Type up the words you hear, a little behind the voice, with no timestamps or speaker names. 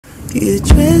You're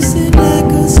dressing like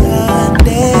a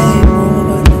Sunday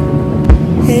morning,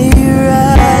 and your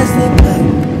eyes look like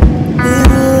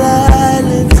little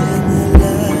islands in the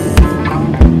light,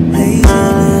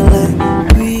 hazel like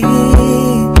green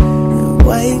and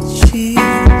white sheets.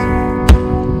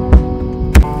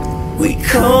 We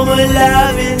come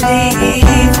alive in the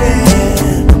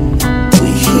evening, we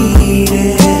heat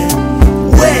it,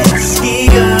 wet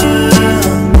skiing.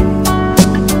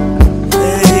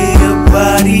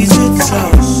 Bodies a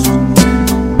toast,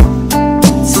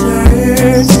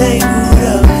 turntable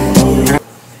up.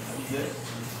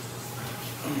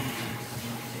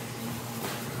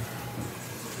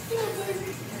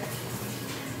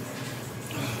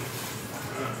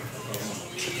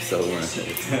 So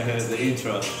the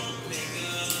intro.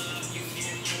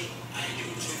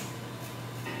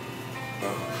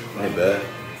 Ain't bad.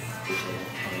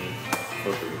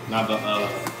 Nah, but I'll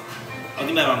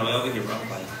get that on the way over here, bro.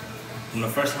 Like, from the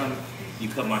first time you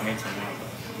cut my hair to now, bro.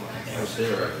 Oh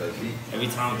shit, right? Every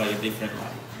time like a different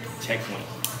like checkpoint.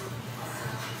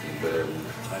 Better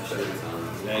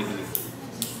Exactly.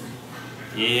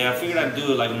 Yeah, I figured I'd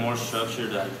do it like a more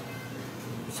structured like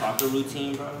soccer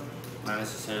routine, bro. Not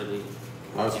necessarily.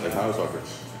 How is soccer?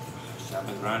 I've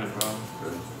been grinding, bro.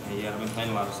 Really? And yeah, I've been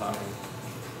playing a lot of soccer.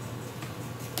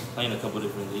 Playing a couple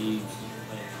different leagues.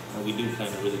 And we do play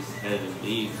in a really competitive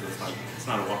league, so it's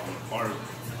not a walk in the park.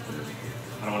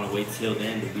 I don't want to wait till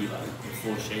then to be like in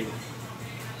full shape.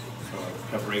 So like,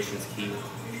 preparation is key.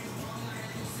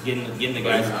 Getting the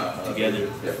guys together.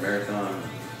 Yeah, marathon,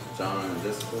 John and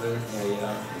Jessica.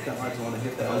 Yeah. I kind of like want to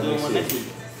hit that. I'm doing one next week.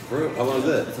 Bro, how long is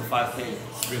that? It's a 5K.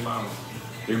 It's 3 miles.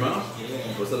 3 miles?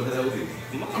 Yeah. What's up with that with you?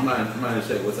 I'm not in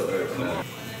shape. What's up with that?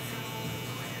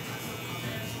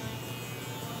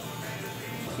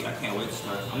 I can't wait to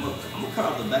start. I'm gonna cut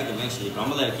off the back eventually, but I'm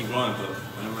gonna let it keep growing. But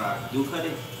whenever I do cut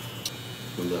it,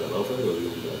 You do like a low fade or you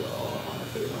do like a high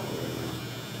fade on right now?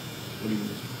 what do you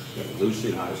mean? Like a loose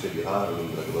shit, how it should be high, or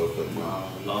like a low fade?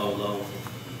 Low.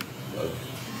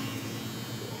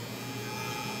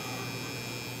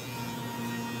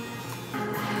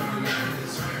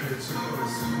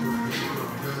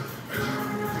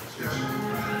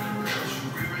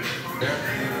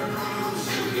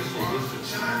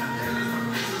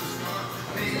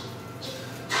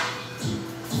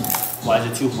 Why is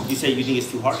it too? You say you think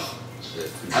it's too harsh? Yeah,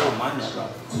 it's I don't mind that, bro.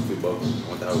 too bulky. I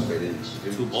want the whole fade in.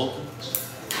 Too bulky.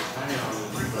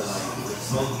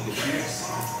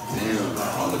 Damn,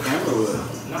 on the camera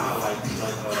was. Nah, like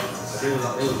they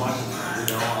was watching me.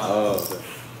 Oh, okay.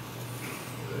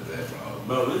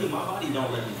 Bro, really, my body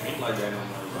don't let me drink like that no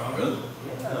more, bro. Really?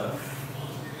 Yeah.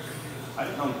 I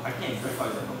can't drink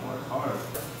like that no more. It's hard.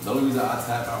 The only reason I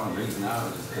tap out on drinks now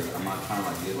is just because I'm not trying to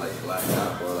like get like blacked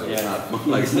out or like it's Yeah. not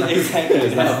like it's not, Exactly.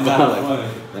 it's not That's fun. not Like, fun.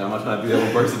 yeah, I'm not trying to be that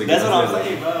one person to That's get what I'm upset,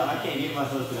 saying, bro. I can't get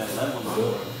myself to that level no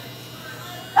more.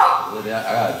 I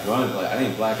got drunk, like I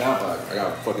didn't black out, but I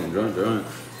got fucking drunk.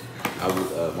 I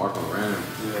was marking around.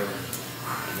 Yeah.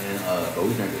 And then but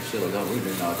we drank this shit like that. We were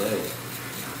drinking all day.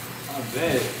 I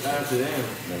bet. Shout out to them.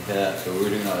 Like that. So we were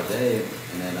drinking all day,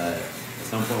 and then at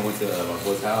some point went to my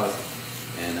boy's house,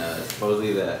 and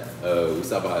supposedly that we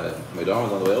stopped by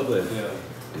McDonald's on the way over there. Yeah.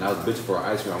 And I was bitching for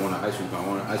ice cream. I want an ice cream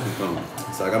cone.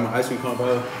 So I got my ice cream cone,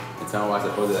 bro. And tell me why I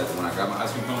supposed that when I got my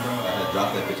ice cream cone, bro, I had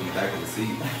dropped that bitch in the back of the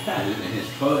seat. And his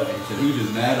foot, and he was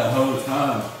just mad the whole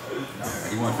time.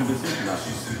 He wanted to do this shit.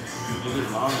 It was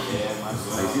long, yeah. My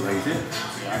Like he did.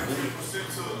 Yeah, I did.